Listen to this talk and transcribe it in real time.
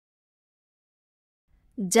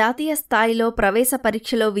జాతీయ స్థాయిలో ప్రవేశ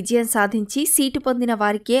పరీక్షలో విజయం సాధించి సీటు పొందిన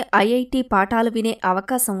వారికే ఐఐటి పాఠాలు వినే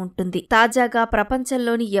అవకాశం ఉంటుంది. తాజాగా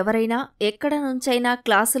ప్రపంచంలోని ఎవరైనా ఎక్కడ నుంచైనా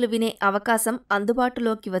క్లాసులు వినే అవకాశం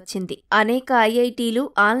అందుబాటులోకి వచ్చింది. అనేక ఐఐటీలు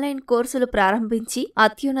ఆన్లైన్ కోర్సులు ప్రారంభించి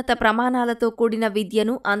అత్యున్నత ప్రమాణాలతో కూడిన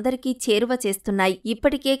విద్యను అందరికీ చేరువ చేస్తున్నాయి.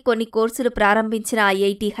 ఇప్పటికే కొన్ని కోర్సులు ప్రారంభించిన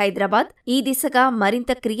ఐఐటి హైదరాబాద్ ఈ దిశగా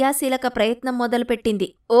మరింత క్రియాశీలక ప్రయత్నం మొదలుపెట్టింది.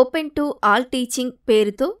 ఓపెన్ టు ఆల్ టీచింగ్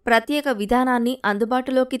పేరుతో ప్రత్యేక విధానాన్ని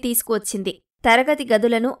అందుబాటులోకి తీసుకువచ్చింది. తరగతి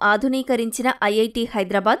గదులను ఆధునీకరించిన ఐఐటి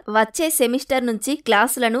హైదరాబాద్ వచ్చే సెమిస్టర్ నుంచి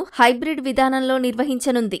క్లాసులను హైబ్రిడ్ విధానంలో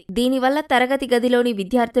నిర్వహించనుంది. దీనివల్ల తరగతి గదిలోని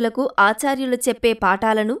విద్యార్థులకు ఆచార్యులు చెప్పే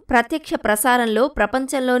పాఠాలను ప్రత్యక్ష ప్రసారంలో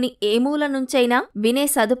ప్రపంచంలోని ఏ మూల నుంచైనా వినే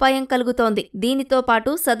సదుపాయం కలుగుతోంది. దీనితో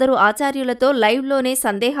పాటు సదరు ఆచార్యులతో లైవ్లోనే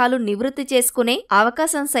సందేహాలు నివృత్తి చేసుకునే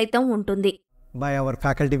అవకాశం సైతం ఉంటుంది. By our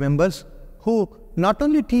faculty members who not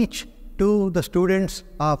only teach to the students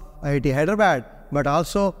of IIT Hyderabad but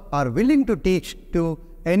also are willing to teach to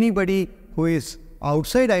anybody who is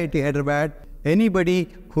outside IIT Hyderabad, anybody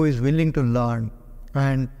who is willing to learn.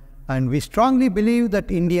 And we strongly believe that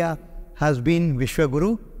India has been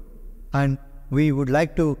Vishwaguru, and we would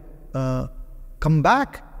like to come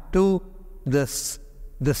back to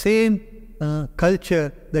the same culture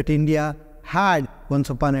that India had once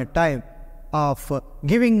upon a time of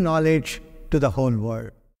giving knowledge to the whole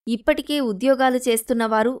world. ఇప్పటికే ఉద్యోగాలు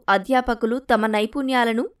చేస్తున్నవారు, అధ్యాపకులు తమ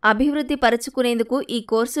నైపుణ్యాలను అభివృద్ధి పరుచుకునేందుకు ఈ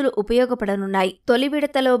కోర్సులు ఉపయోగపడనున్నాయి. తొలి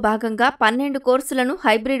విడతలో భాగంగా 12 కోర్సులను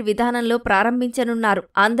హైబ్రిడ్ విధానంలో ప్రారంభించనున్నారు.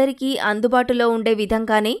 అందరికీ అందుబాటులో ఉండే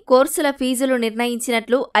విధంగానే కోర్సుల ఫీజులు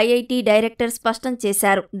నిర్ణయించినట్లు ఐఐటి డైరెక్టర్ స్పష్టం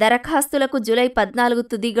చేశారు. దరఖాస్తులకు జూలై 14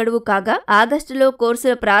 తుది గడువు కాగా ఆగస్టులో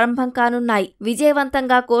కోర్సులు ప్రారంభం కానున్నాయి.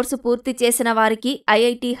 విజయవంతంగా కోర్సు పూర్తి చేసిన వారికి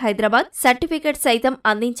ఐఐటి హైదరాబాద్ సర్టిఫికెట్ సైతం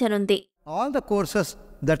అందించనుంది. All the courses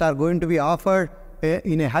that are going to be offered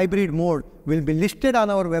in a hybrid mode will be listed on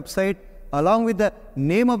our website along with the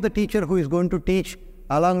name of the teacher who is going to teach,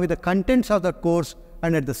 along with the contents of the course,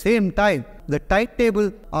 and at the same time the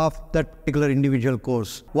timetable of that particular individual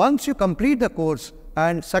course. Once you complete the course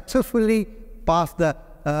and successfully pass the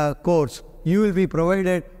course, you will be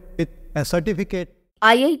provided with a certificate.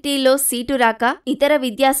 ఐఐటీలో seat రాక ఇతర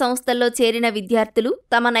విద్యా సంస్థల్లో చేరిన విద్యార్థులు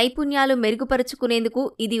తమ నైపుణ్యాలు మెరుగుపరుచుకునేందుకు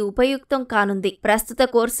ఇది ఉపయుక్తం కానుంది. ప్రస్తుత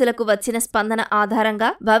కోర్సులకు వచ్చిన స్పందన ఆధారంగా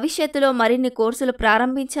భవిష్యత్తులో మరిన్ని కోర్సులు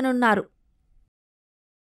ప్రారంభించనున్నారు.